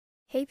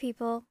Hey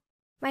people,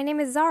 my name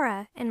is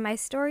Zara and my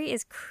story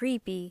is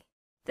creepy.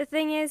 The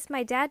thing is,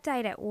 my dad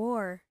died at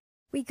war.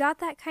 We got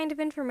that kind of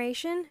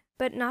information,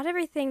 but not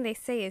everything they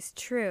say is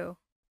true.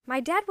 My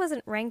dad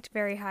wasn't ranked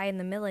very high in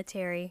the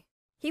military.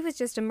 He was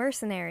just a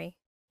mercenary.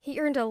 He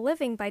earned a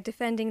living by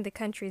defending the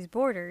country's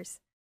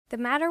borders. The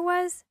matter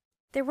was,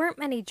 there weren't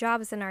many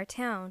jobs in our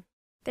town.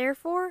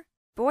 Therefore,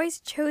 boys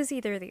chose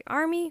either the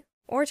army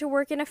or to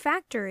work in a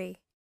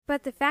factory.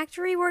 But the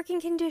factory working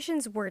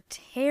conditions were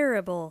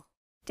terrible.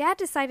 Dad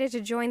decided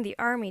to join the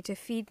army to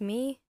feed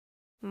me,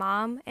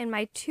 Mom, and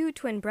my two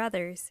twin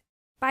brothers.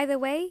 By the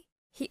way,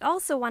 he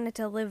also wanted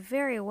to live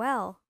very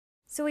well,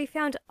 so he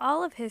found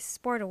all of his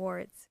sport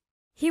awards.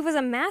 He was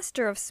a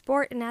master of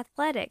sport and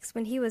athletics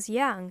when he was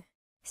young,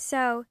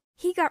 so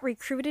he got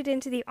recruited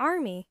into the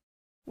army.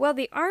 Well,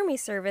 the army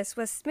service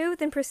was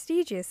smooth and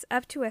prestigious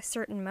up to a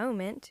certain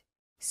moment.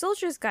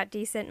 Soldiers got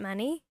decent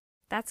money.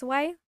 That's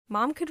why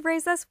Mom could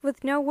raise us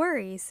with no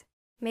worries.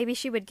 Maybe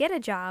she would get a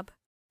job.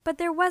 But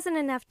there wasn't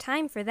enough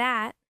time for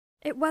that.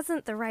 It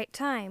wasn't the right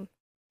time.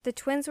 The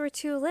twins were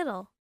too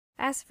little.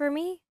 As for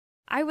me,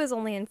 I was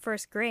only in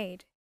first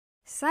grade.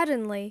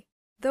 Suddenly,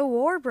 the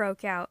war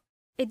broke out.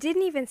 It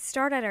didn't even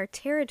start at our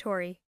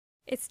territory.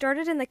 It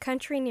started in the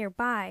country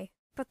nearby,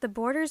 but the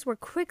borders were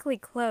quickly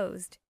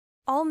closed.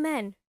 All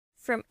men,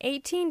 from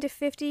 18 to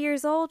 50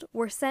 years old,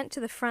 were sent to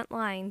the front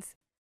lines.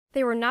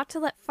 They were not to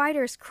let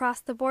fighters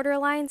cross the border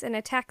lines and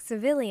attack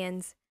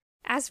civilians.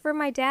 As for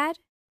my dad,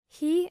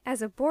 he,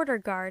 as a border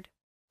guard,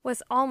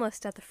 was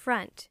almost at the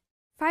front.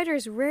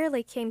 Fighters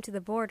rarely came to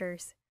the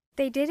borders.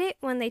 They did it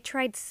when they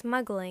tried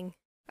smuggling.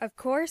 Of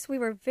course, we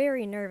were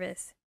very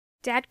nervous.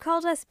 Dad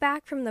called us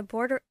back from the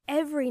border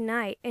every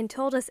night and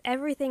told us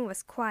everything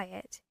was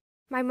quiet.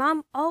 My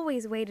mom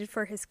always waited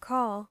for his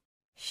call.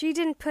 She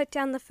didn't put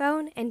down the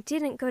phone and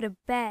didn't go to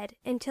bed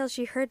until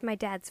she heard my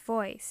dad's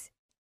voice.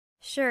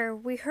 Sure,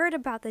 we heard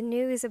about the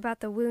news about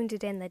the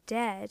wounded and the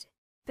dead.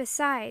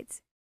 Besides,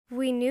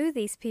 we knew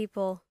these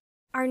people.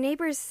 Our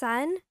neighbor's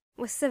son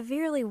was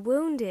severely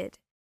wounded.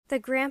 The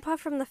grandpa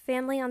from the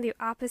family on the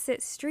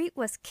opposite street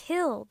was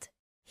killed.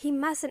 He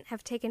mustn't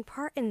have taken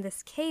part in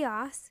this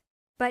chaos,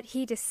 but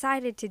he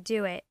decided to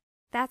do it.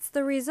 That's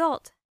the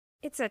result.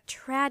 It's a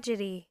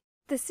tragedy.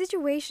 The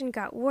situation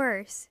got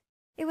worse.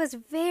 It was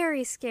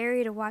very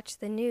scary to watch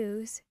the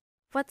news.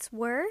 What's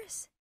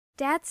worse?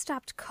 Dad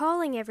stopped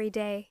calling every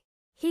day.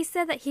 He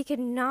said that he could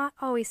not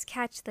always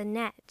catch the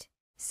net,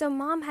 so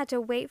Mom had to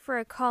wait for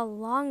a call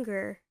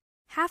longer.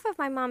 Half of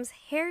my mom's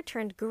hair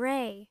turned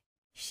gray.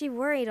 She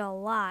worried a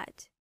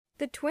lot.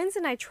 The twins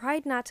and I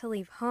tried not to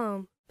leave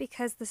home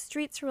because the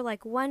streets were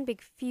like one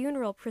big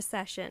funeral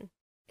procession.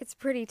 It's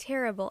pretty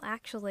terrible,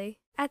 actually.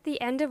 At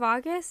the end of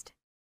August,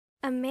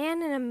 a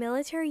man in a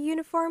military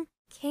uniform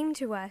came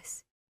to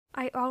us.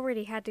 I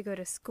already had to go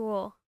to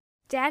school.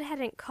 Dad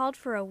hadn't called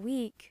for a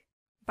week.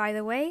 By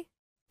the way,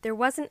 there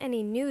wasn't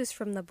any news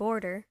from the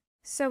border,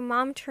 so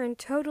Mom turned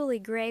totally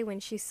gray when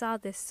she saw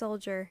this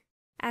soldier.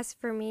 As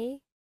for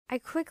me, I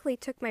quickly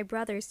took my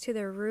brothers to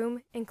their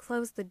room and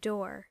closed the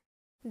door.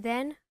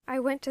 Then I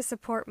went to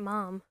support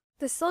Mom.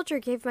 The soldier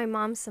gave my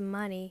mom some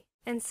money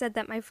and said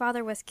that my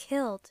father was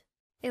killed.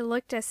 It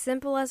looked as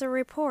simple as a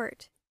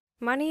report.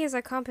 Money is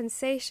a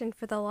compensation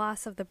for the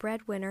loss of the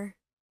breadwinner.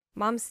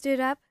 Mom stood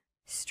up,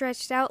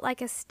 stretched out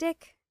like a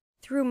stick,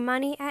 threw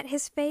money at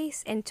his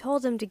face, and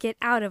told him to get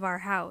out of our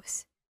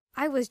house.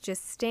 I was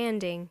just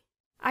standing.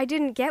 I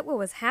didn't get what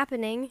was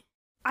happening.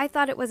 I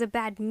thought it was a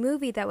bad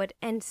movie that would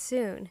end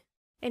soon.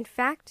 In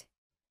fact,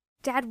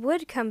 Dad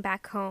would come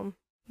back home.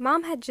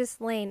 Mom had just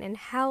lain and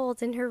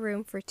howled in her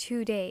room for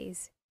 2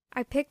 days.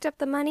 I picked up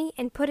the money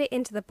and put it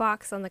into the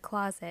box on the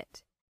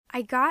closet.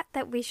 I got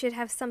that we should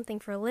have something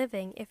for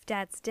living if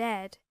Dad's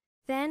dead.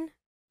 Then,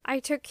 I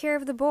took care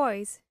of the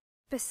boys.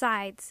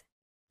 Besides,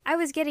 I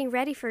was getting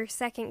ready for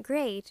second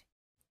grade.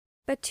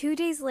 But 2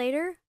 days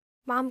later,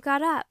 Mom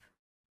got up,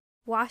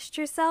 washed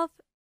herself,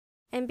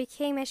 and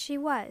became as she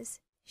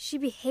was. She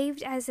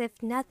behaved as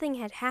if nothing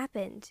had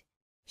happened.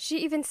 She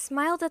even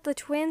smiled at the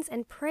twins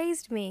and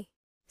praised me.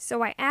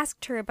 So I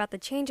asked her about the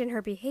change in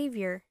her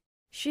behavior.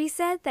 She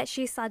said that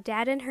she saw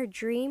Dad in her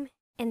dream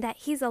and that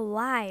he's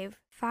alive.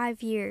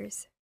 5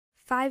 years.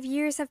 5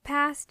 years have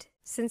passed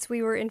since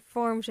we were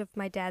informed of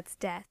my dad's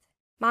death.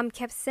 Mom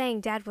kept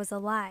saying Dad was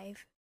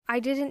alive. I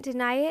didn't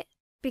deny it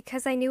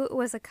because I knew it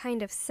was a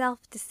kind of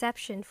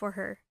self-deception for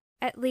her.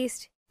 At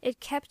least, it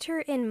kept her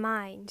in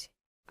mind.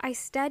 I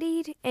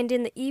studied and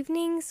in the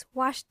evenings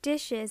washed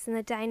dishes in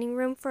the dining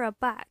room for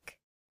 $1.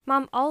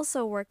 Mom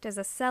also worked as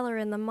a seller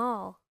in the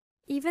mall.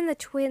 Even the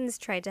twins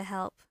tried to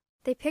help.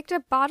 They picked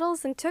up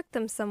bottles and took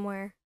them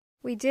somewhere.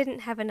 We didn't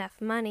have enough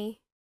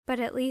money, but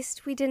at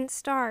least we didn't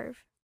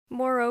starve.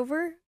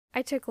 Moreover,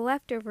 I took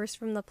leftovers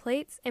from the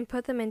plates and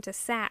put them into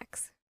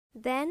sacks.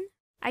 Then,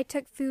 I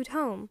took food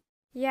home.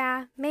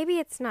 Yeah, maybe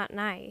it's not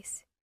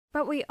nice,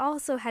 but we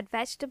also had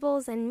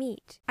vegetables and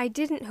meat. I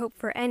didn't hope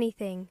for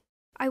anything.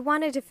 I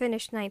wanted to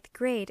finish 9th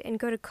grade and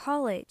go to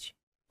college.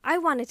 I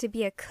wanted to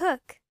be a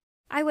cook.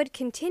 I would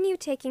continue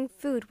taking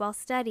food while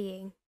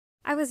studying.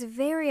 I was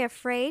very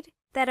afraid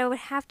that I would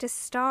have to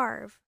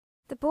starve.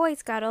 The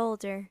boys got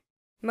older.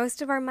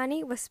 Most of our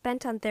money was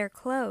spent on their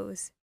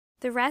clothes.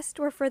 The rest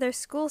were for their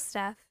school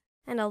stuff,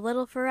 and a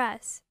little for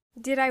us.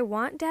 Did I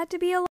want Dad to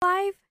be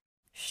alive?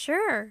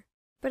 Sure,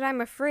 but I'm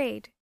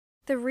afraid.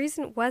 The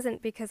reason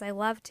wasn't because I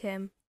loved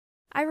him.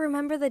 I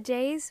remember the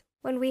days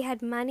when we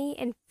had money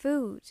and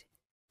food.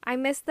 I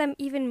miss them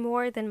even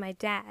more than my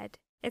dad.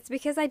 It's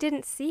because I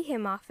didn't see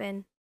him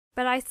often,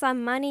 but I saw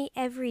money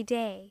every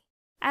day.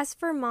 As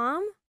for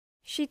Mom,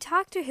 she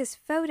talked to his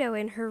photo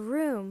in her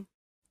room.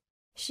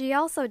 She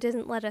also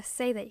didn't let us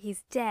say that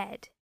he's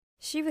dead.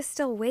 She was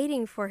still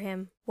waiting for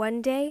him.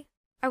 One day,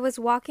 I was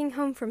walking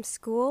home from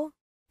school.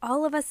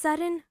 All of a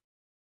sudden,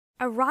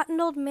 a rotten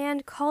old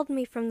man called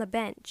me from the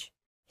bench.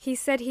 He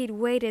said he'd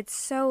waited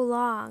so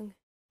long.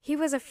 He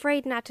was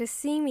afraid not to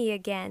see me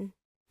again.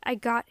 I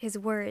got his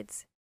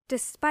words.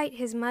 Despite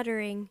his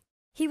muttering,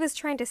 he was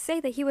trying to say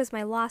that he was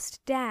my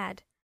lost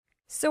dad.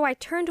 So I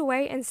turned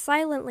away and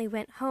silently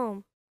went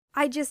home.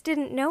 I just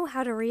didn't know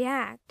how to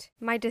react.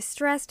 My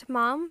distressed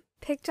mom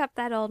picked up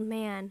that old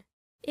man.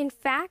 In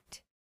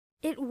fact,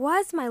 it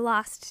was my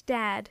lost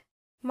dad.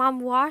 Mom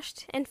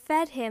washed and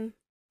fed him.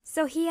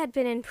 So he had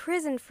been in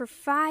prison for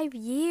 5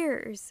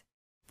 years.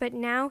 But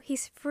now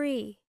he's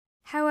free.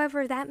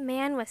 However, that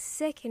man was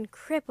sick and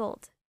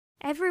crippled.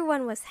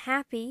 Everyone was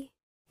happy.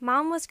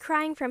 Mom was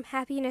crying from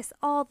happiness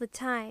all the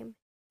time.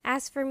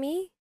 As for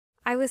me,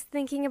 I was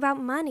thinking about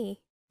money.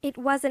 It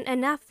wasn't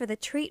enough for the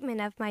treatment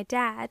of my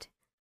dad.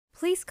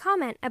 Please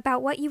comment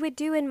about what you would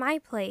do in my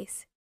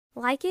place.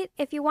 Like it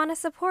if you want to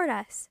support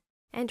us.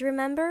 And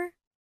remember,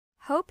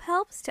 hope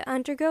helps to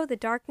undergo the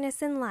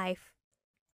darkness in life.